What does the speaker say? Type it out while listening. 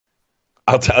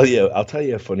I'll tell you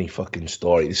a funny fucking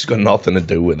story. This has got nothing to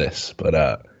do with this, but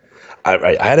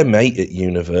I had a mate at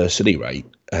university, right?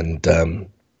 And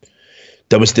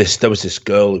there was this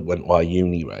girl who went to our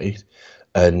uni, right?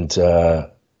 And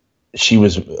she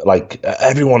was like,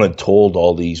 everyone had told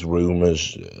all these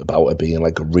rumors about her being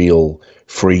like a real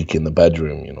freak in the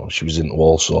bedroom. You know, she was into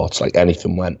all sorts, like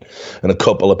anything went. And a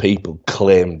couple of people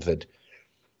claimed that,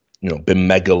 you know, been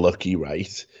mega lucky,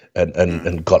 right?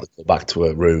 And got to go back to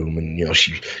her room, and you know,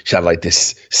 she had like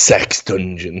this sex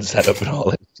dungeon set up and all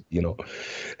that, you know.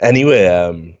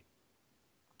 Anyway,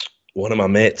 one of my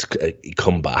mates, he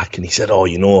come back and he said, "Oh,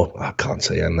 you know, I can't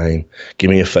say her name. Give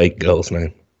me a fake girl's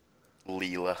name."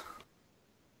 Leela.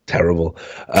 Terrible.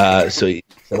 So he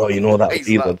said, "Oh, you know that Is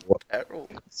Leela." that terrible?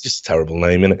 It's just a terrible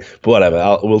name, innit? But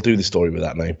whatever, we'll do the story with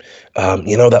that name.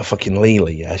 You know that fucking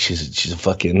Leela, yeah? She's a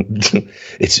fucking.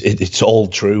 It's all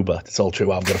true, but it's all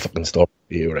true. I've got a fucking story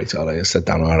for you, right? So I said,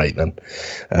 "Down, all right then."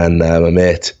 And my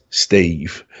mate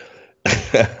Steve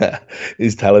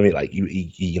is telling me like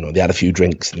you know, they had a few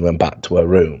drinks and he went back to her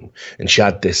room, and she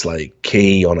had this like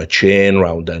key on a chain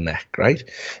round her neck, right?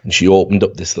 And she opened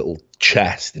up this little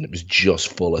chest and it was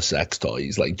just full of sex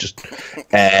toys, like just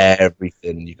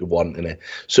everything you could want in it.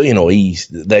 So you know,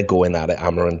 they're going at it,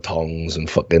 hammer and tongs, and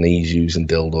fucking he's using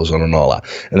dildos on and all that.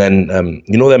 And then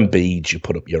you know them beads you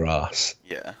put up your ass,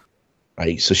 Yeah.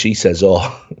 right? So she says,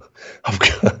 "Oh,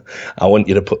 I want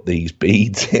you to put these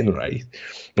beads in, right?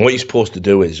 And what you're supposed to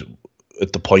do is,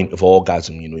 at the point of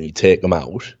orgasm, you know, you take them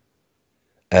out,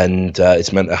 and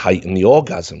it's meant to heighten the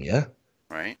orgasm, yeah?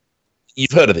 Right.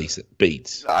 You've heard of these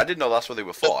beads? I didn't know that's what they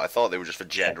were for. I thought they were just for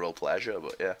general pleasure,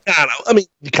 but yeah. Yeah, no, I mean,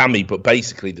 you can be, but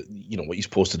basically, you know, what you're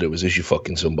supposed to do is, as you're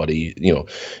fucking somebody, you know,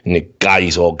 and the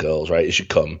guys or girls, right, as you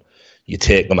come, you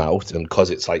take them out, and because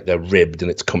it's like they're ribbed and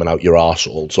it's coming out your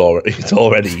arsehole, it's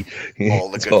already All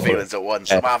the good feelings at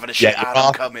once. I'm having a shit and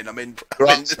I'm coming. I'm in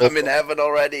heaven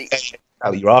already.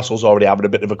 Your arsehole's already having a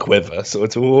bit of a quiver, so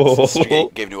it's all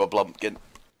Giving you a blumpkin.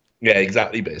 yeah,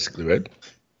 exactly, basically, right?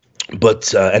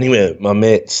 But anyway, my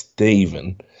mate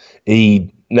Stephen,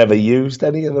 he never used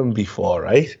any of them before,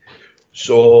 right?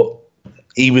 So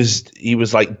he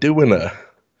was like doing it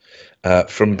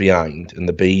from behind, and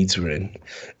the beads were in,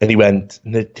 and he went.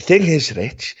 The thing is,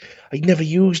 Rich, I'd never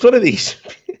used one of these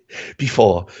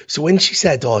before. So when she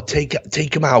said, "Oh, take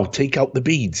them out, take out the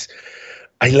beads,"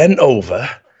 I leant over,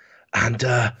 and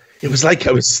it was like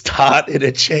I was starting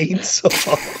a chainsaw.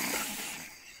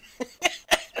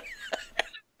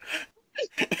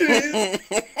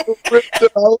 Ripped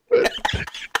it open.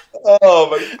 Oh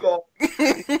my god!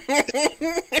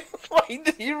 Why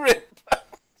did you rip?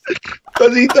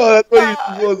 Because he thought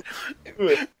that's what he was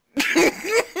doing.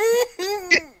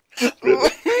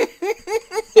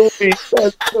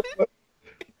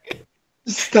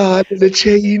 Started a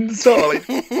chainsaw.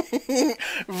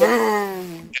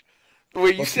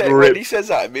 When you said when he says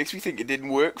that, it makes me think it didn't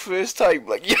work first time.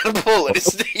 Like you had a ball and it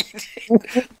stayed.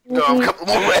 Go a couple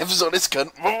more revs on his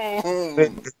cunt.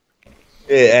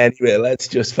 Yeah, anyway, let's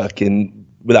just fucking,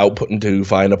 without putting too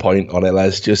fine a point on it,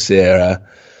 let's just say her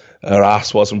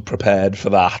ass wasn't prepared for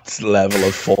that level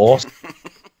of force,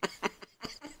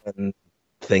 and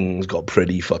things got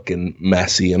pretty fucking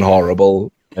messy and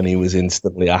horrible, and he was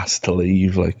instantly asked to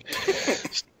leave. Like,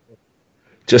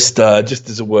 just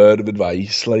as a word of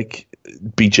advice, like,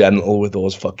 be gentle with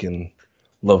those fucking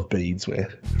love beads, mate.